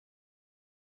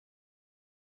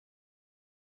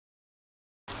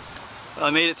I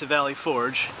made it to Valley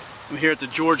Forge. I'm here at the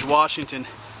George Washington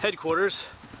headquarters.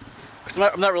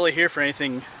 I'm not really here for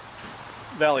anything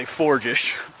Valley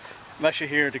Forge-ish. I'm actually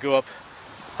here to go up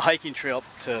a hiking trail up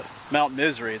to Mount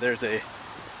Misery. There's a,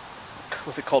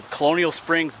 what's it called, Colonial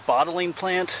Springs bottling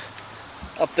plant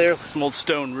up there. Some old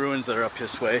stone ruins that are up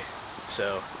this way.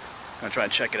 So I'm gonna try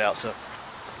and check it out. So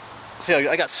see,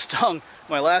 I got stung.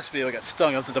 My last video I got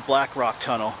stung. I was at the Black Rock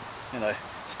Tunnel, and I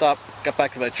stopped, got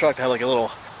back to my truck. I had like a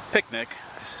little picnic.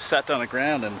 I sat down on the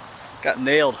ground and got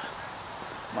nailed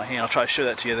in my hand. I'll try to show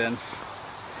that to you then.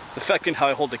 It's affecting how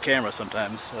I hold the camera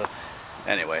sometimes. So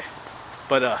anyway,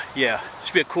 but yeah,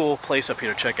 should be a cool place up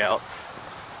here to check out.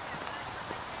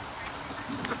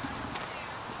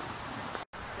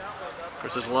 Of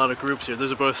course, there's a lot of groups here.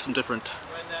 Those are both some different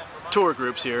tour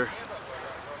groups here.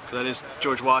 That is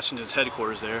George Washington's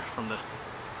headquarters there from the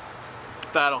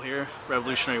battle here,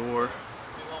 Revolutionary War.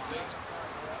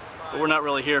 But we're not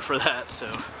really here for that, so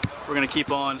we're going to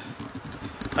keep on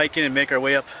hiking and make our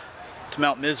way up to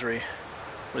Mount Misery,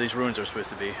 where these ruins are supposed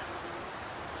to be.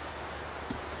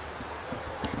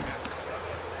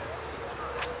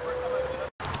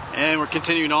 And we're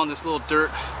continuing on this little dirt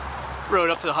road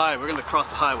up to the highway. We're going to cross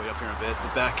the highway up here in a bit,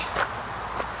 but back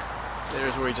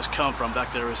there's where we just come from.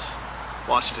 Back there was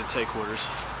Washington's headquarters.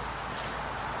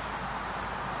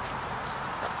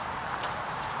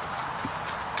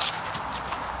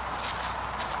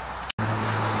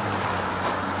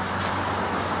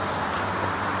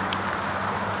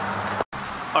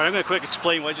 Alright, I'm going to quick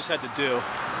explain what I just had to do.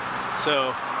 So,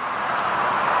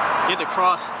 you had to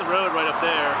cross the road right up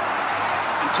there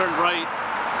and turn right,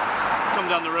 come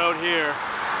down the road here,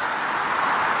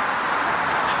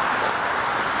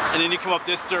 and then you come up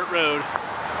this dirt road.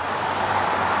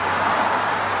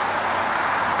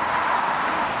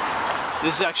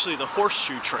 This is actually the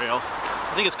Horseshoe Trail.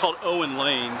 I think it's called Owen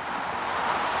Lane,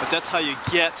 but that's how you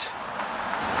get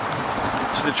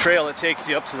to the trail that takes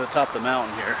you up to the top of the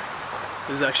mountain here.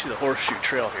 This is actually the Horseshoe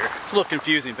Trail here. It's a little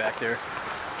confusing back there.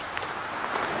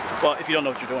 Well, if you don't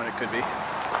know what you're doing, it could be.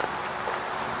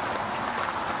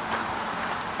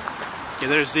 Yeah,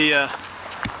 there's the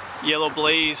yellow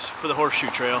blaze for the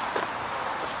Horseshoe Trail.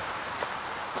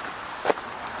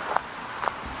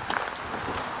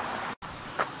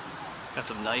 Got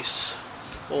some nice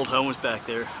old homes back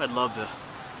there. I'd love to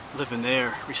live in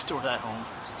there, restore that home.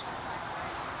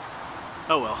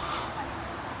 Oh well.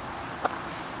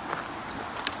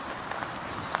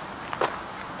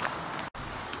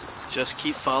 Just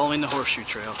keep following the Horseshoe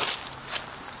Trail.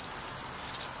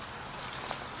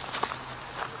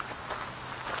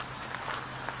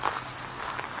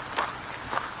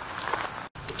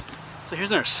 So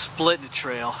here's our split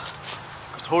trail.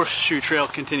 The Horseshoe Trail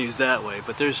continues that way,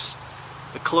 but there's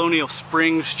the Colonial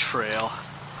Springs Trail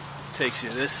takes you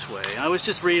this way. I was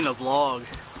just reading a vlog,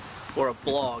 or a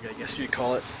blog I guess you'd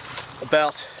call it,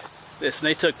 about this, and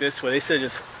they took this way. They said it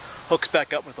just hooks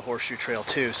back up with the Horseshoe Trail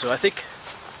too. So I think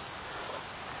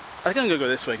I'm gonna go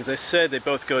this way because they said they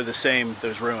both go to the same,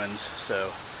 those ruins. So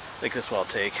I think that's what I'll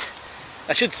take.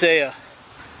 I should say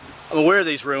I'm aware of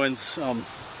these ruins.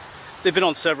 They've been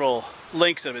on several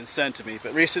links that have been sent to me,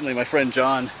 but recently my friend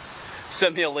John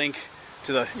sent me a link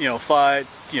to the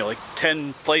like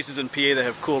 10 places in PA that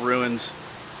have cool ruins,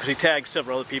 because he tagged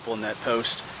several other people in that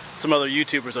post. Some other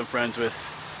YouTubers I'm friends with,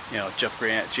 Jeff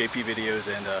Grant, JP Videos,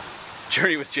 and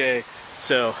Journey with Jay.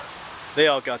 So they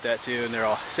all got that too, and they're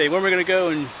all saying, when we're gonna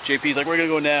go? And JP's like, we're gonna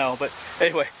go now. But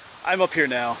anyway, I'm up here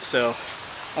now, so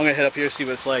I'm gonna head up here and see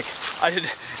what it's like. I didn't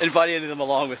invite any of them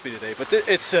along with me today, but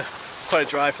it's quite a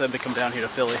drive for them to come down here to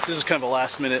Philly. This is kind of a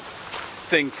last minute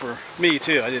thing for me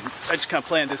too. I just kind of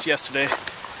planned this yesterday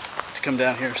to come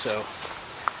down here. So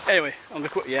anyway, I'm gonna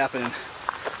quit yapping and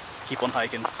keep on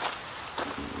hiking.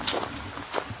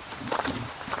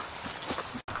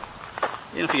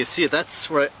 I don't know if you can see it, that's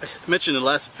where I mentioned in the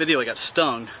last video I got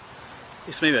stung. At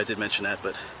least maybe I did mention that,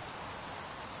 but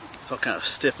it's all kind of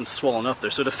stiff and swollen up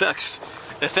there. So it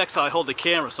affects how I hold the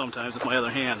camera sometimes with my other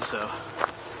hand, so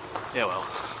yeah, well.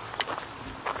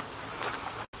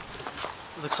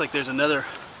 It looks like there's another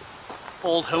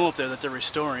old home up there that they're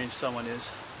restoring, someone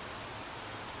is.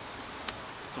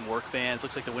 Some work vans,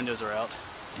 looks like the windows are out.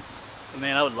 But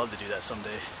man, I would love to do that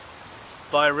someday.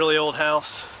 Buy a really old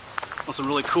house on some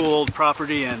really cool old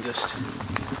property and just,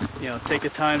 take the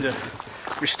time to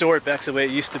restore it back to the way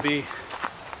it used to be,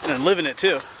 and then live in it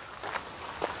too.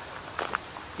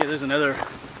 Yeah, there's another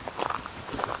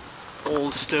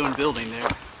old stone building there.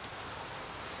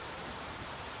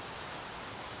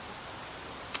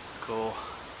 Cool.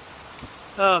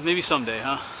 Maybe someday,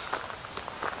 huh?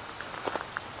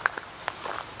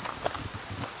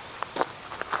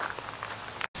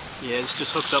 Yeah, this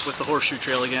just hooks up with the horseshoe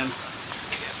trail again.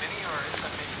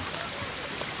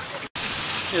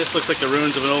 Yeah, this looks like the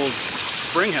ruins of an old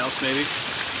spring house, maybe.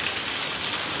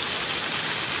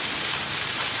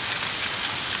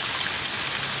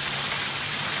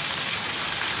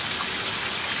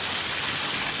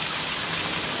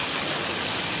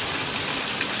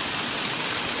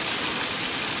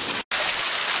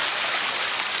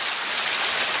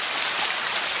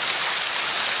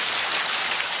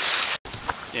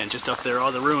 Yeah, and just up there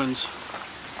are the ruins.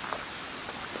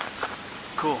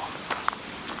 Cool.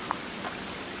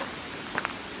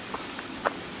 A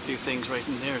few things right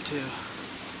in there too.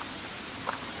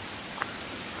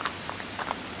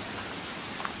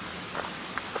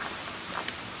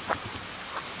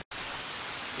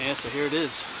 Yeah, so here it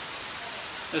is.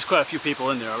 There's quite a few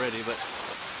people in there already, but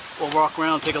we'll walk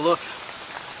around and take a look.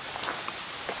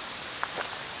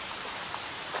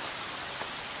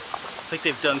 I think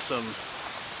they've done some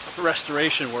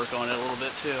restoration work on it a little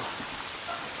bit too.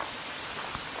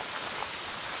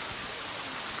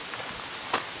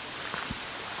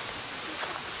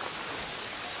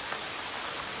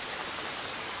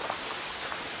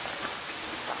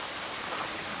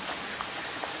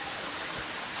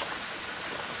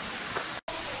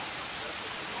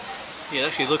 Yeah, it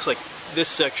actually looks like this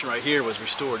section right here was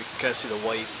restored. You can kind of see the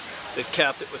white. They've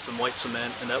capped it with some white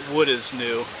cement, and that wood is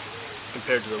new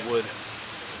compared to the wood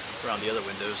around the other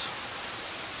windows.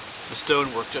 The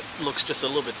stonework looks just a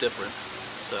little bit different.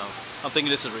 So I'm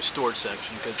thinking this is a restored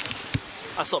section, because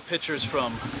I saw pictures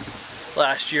from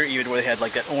last year even where they had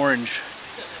like that orange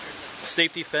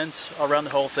safety fence around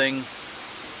the whole thing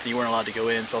and you weren't allowed to go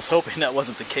in. So I was hoping that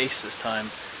wasn't the case this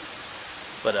time.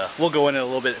 But we'll go in and a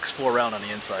little bit, explore around on the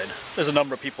inside. There's a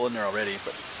number of people in there already,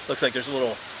 but looks like there's a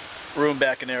little room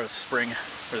back in there with the spring,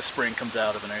 where the spring comes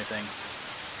out of and everything.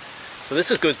 So this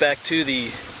goes back to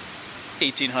the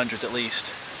 1800s at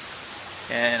least.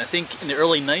 And I think in the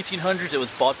early 1900s it was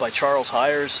bought by Charles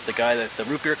Hires, the guy, the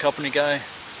root beer company guy.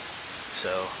 So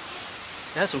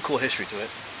it has some cool history to it.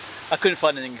 I couldn't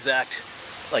find an exact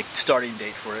like starting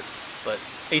date for it, but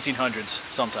 1800s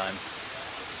sometime.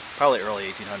 Probably early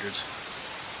 1800s.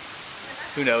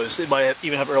 Who knows, it might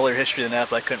even have earlier history than that,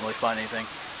 but I couldn't really find anything.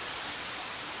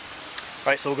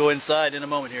 Alright, so we'll go inside in a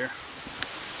moment here.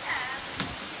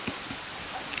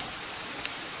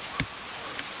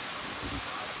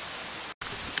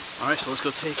 Alright, so let's go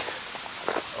take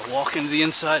a walk into the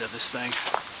inside of this thing.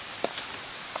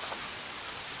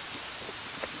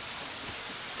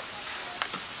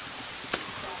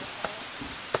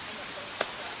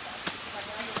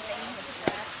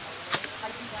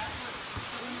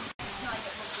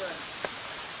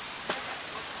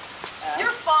 You're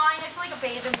fine, it's like a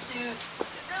bathing suit. It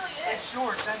really is. It's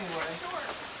shorts anyway.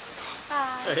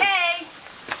 Hey!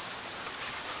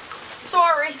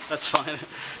 Sorry. That's fine.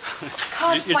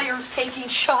 Cosplayers taking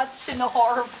shots in the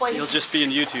horror places. You'll just be in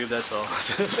YouTube, that's all.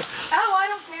 Oh, I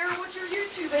don't care. What's your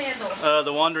YouTube handle?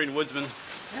 The Wandering Woodsman.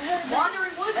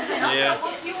 Wandering Woodsman. I'm Yeah.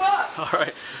 gonna look you up.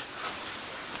 Alright.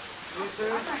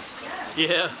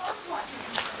 Yeah.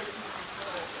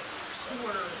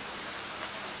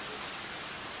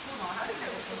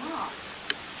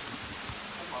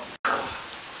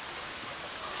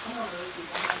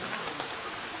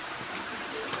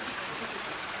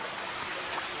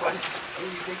 What? Where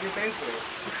do you dig your pencil?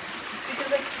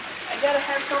 Because I gotta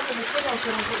have something to sit on so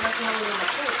I don't get nothing over in my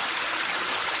shirt.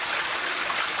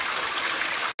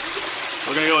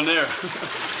 We're gonna go in there.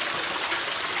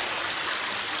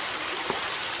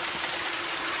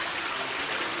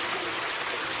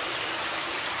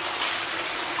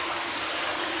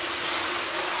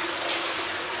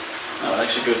 Oh, it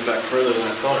actually goes back further than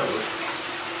I thought it would.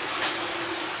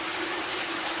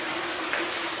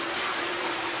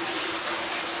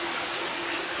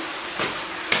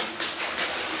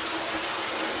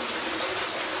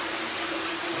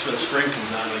 That's where the spring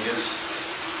comes out, I guess.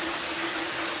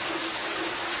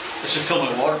 I should fill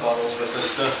my water bottles with this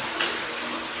stuff.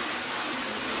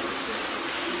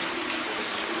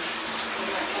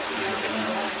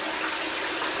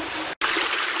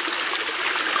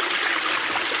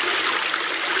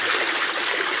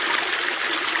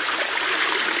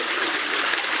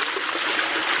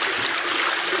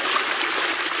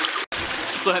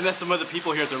 So I met some other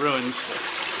people here at the ruins.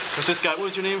 There's this guy, what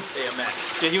was your name? Yeah, Mac.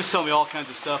 Yeah, he was telling me all kinds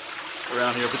of stuff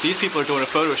around here, but these people are doing a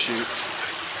photo shoot,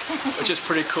 which is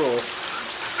pretty cool.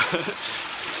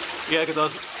 Yeah, because I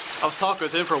was talking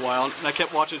with him for a while, and I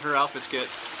kept watching her outfits get,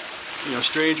 you know,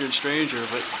 stranger and stranger,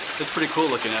 but it's pretty cool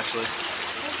looking actually.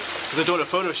 Because they're doing a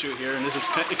photo shoot here, and this is,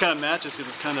 it kind of matches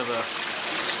because it's kind of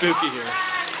spooky here.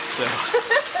 So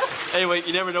Anyway,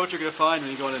 you never know what you're gonna find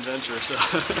when you go on an adventure. So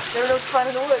Never know what to find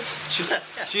in the woods.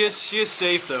 she is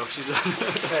safe though. She's.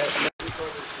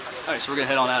 All right, so we're gonna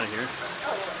head on out of here.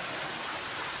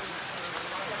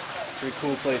 Pretty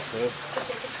cool place though.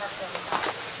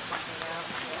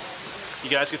 You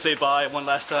guys can say bye one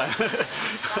last time.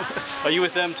 Are you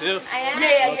with them too? I am.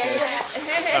 Yeah.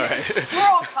 All right. We're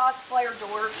all cosplayer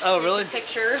dorks. Oh, really?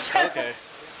 Pictures. Okay.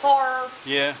 Horror.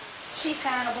 Yeah. She's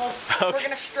Hannibal. Okay. We're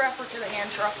gonna strap her to the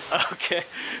hand truck. Okay.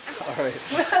 All right.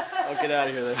 I'll get out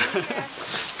of here then.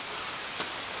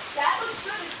 That looks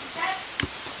good.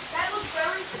 That looks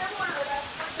very similar to that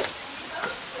stuff that you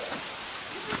posted.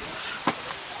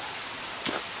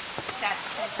 That's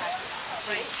fantastic.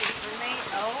 Roommate?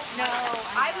 Oh no,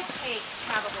 I would take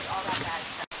probably all that bad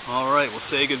stuff. All right, we'll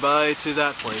say goodbye to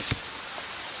that place.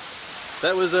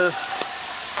 That was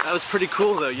pretty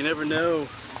cool though. You never know.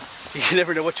 You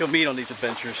never know what you'll meet on these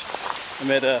adventures. I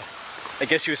met I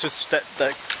guess she was just that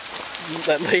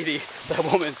lady, that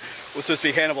woman was supposed to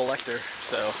be Hannibal Lecter.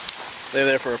 So they were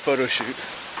there for a photo shoot.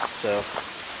 So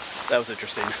that was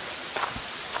interesting.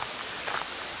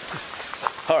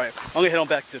 All right, I'm gonna head on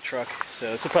back to the truck.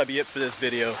 So this will probably be it for this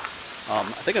video. I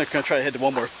think I'm gonna try to head to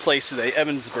one more place today,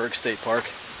 Evansburg State Park.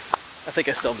 I think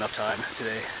I still have enough time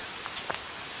today.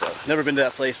 So never been to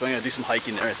that place, but I'm gonna do some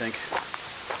hiking there, I think.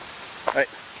 All right,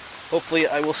 hopefully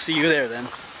I will see you there then.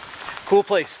 Cool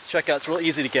place to check out. It's real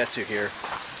easy to get to here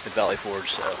at Valley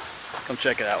Forge, so come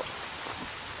check it out.